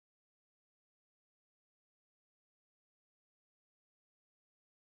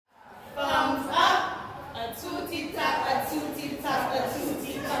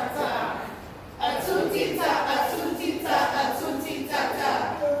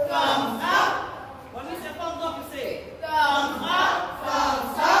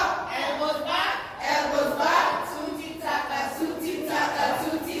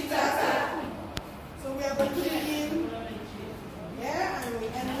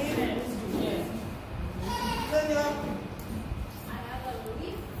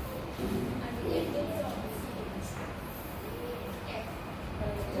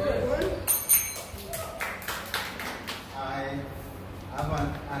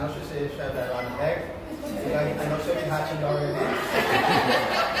know she said she had an egg. I know she been hatching already.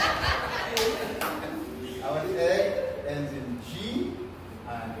 Our egg ends in G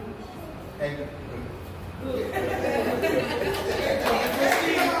and egg.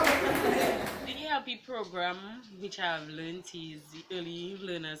 The ELP program which I have learned is the Early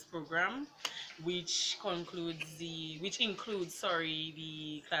Learners Program, which includes the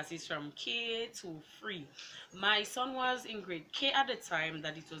classes from K to 3. My son was in grade K at the time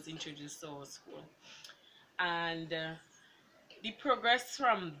that it was introduced to our school, and the progress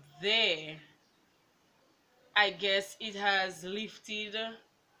from there, I guess it has lifted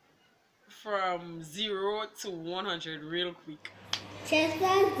from 0 to 100 real quick.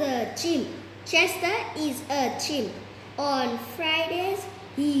 Chester the chimp. Chester is a chimp. On Fridays,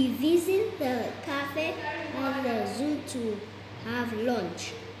 he visits the cafe and the zoo to have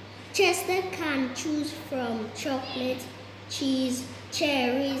lunch. Chester can choose from chocolate, cheese,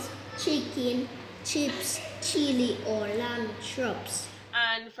 cherries, chicken, chips, chili, or lamb chops.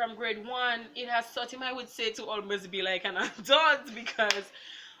 And from grade 1, it has taught him, I would say, to almost be like an adult, because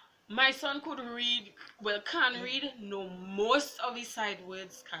my son could read, can read, know most of his sight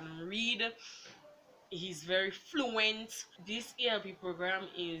words, can read. He's very fluent. This ELP program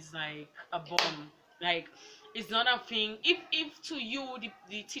is like a bomb. Like, it's not a thing. If to you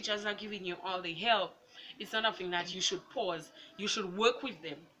the teachers are giving you all the help, it's not a thing that you should pause. You should work with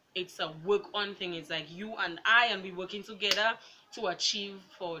them. It's a work on thing. It's like you and I, and we working together to achieve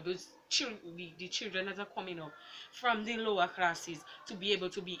for those children, the children that are coming up from the lower classes, to be able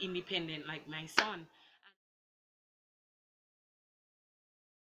to be independent like my son.